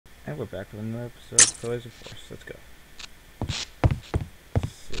And we're back with another episode of Pillars of Force. Let's go.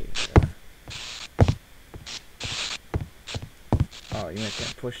 Let's see. Oh, you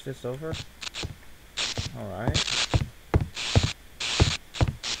can't push this over? Alright.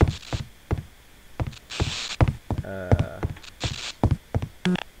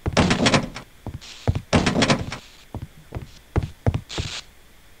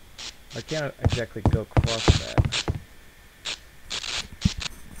 I can't exactly go across that.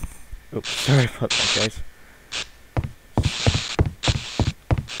 Oops, sorry about that, guys.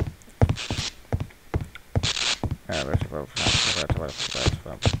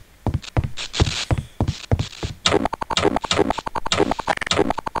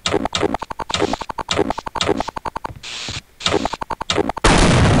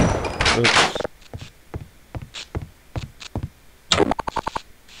 Oops.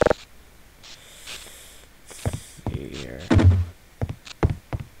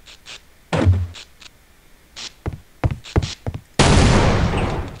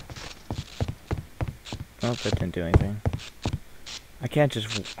 Oh, that didn't do anything. I can't just...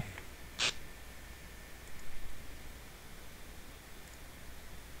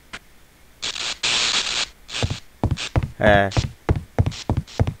 Okay,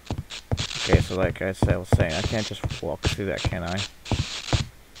 so like I was saying, I can't just walk through that, can I?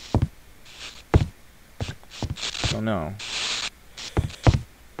 Oh no.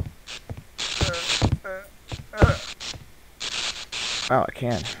 Oh, I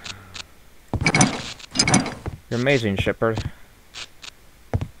can. You're amazing, Shepard.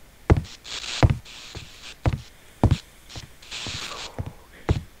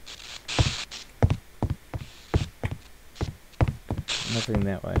 Nothing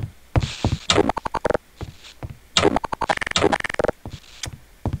that way.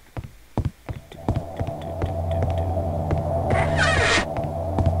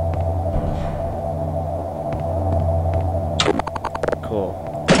 Cool.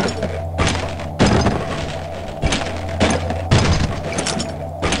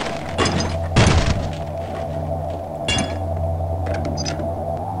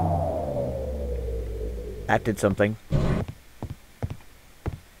 That did something.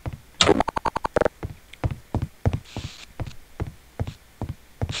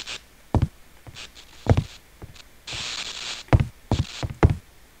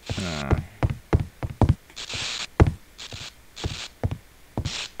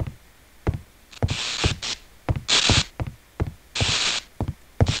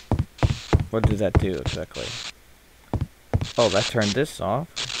 What did that do exactly? Oh, that turned this off.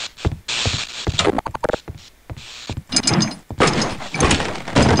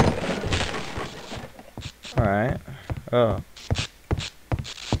 Alright. Oh.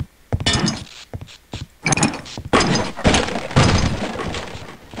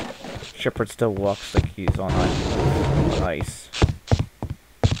 Shepard still walks like he's on ice.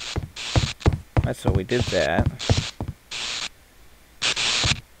 Right, so we did that.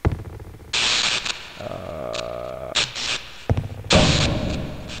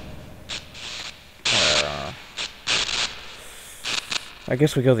 I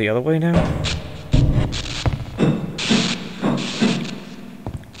guess we go the other way now.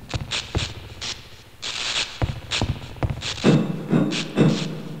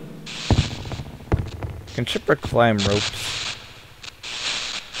 Can Shepard climb ropes?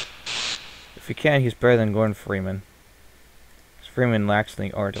 If he can, he's better than Gordon Freeman. Freeman lacks in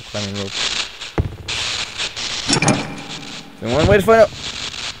the art of climbing ropes. There's one way to find out.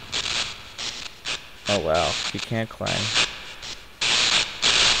 Oh wow, he can't climb.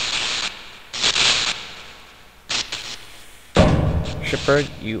 Shepard,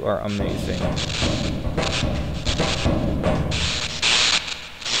 you are amazing.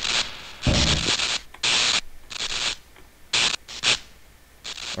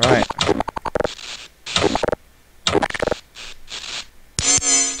 Right.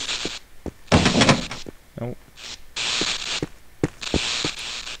 Nope.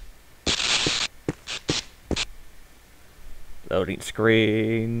 Loading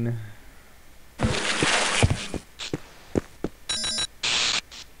screen.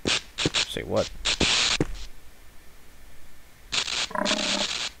 Say what?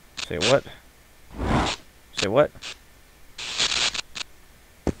 Say what? Say what?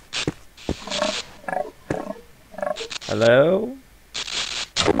 Hello?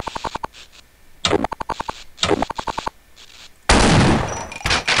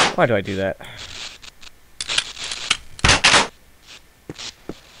 Why do I do that?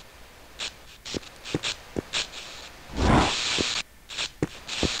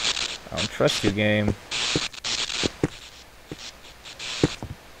 I don't trust you, game.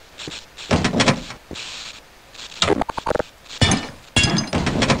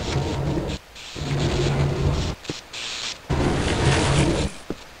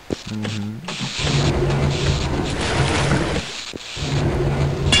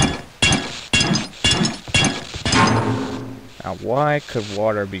 Now, why could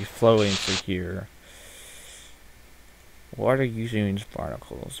water be flowing through here? Water usually means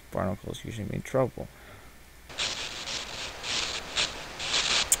barnacles. Barnacles usually mean trouble.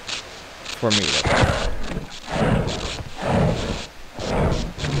 For me,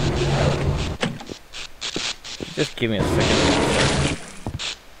 just give me a second.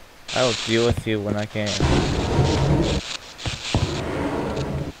 I will deal with you when I can.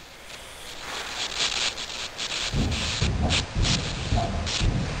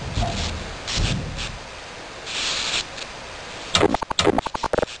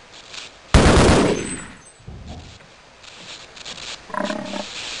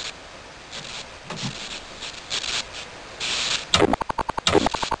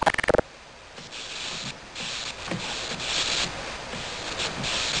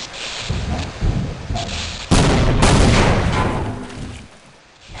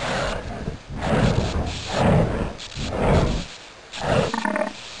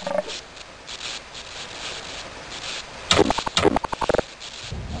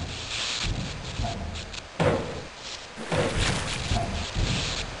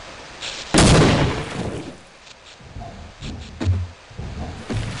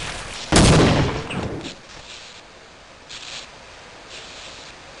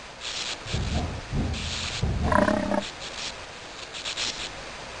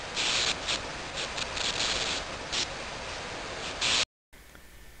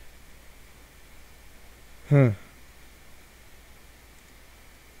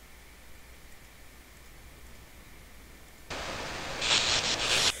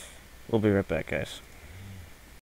 We'll be right back, guys.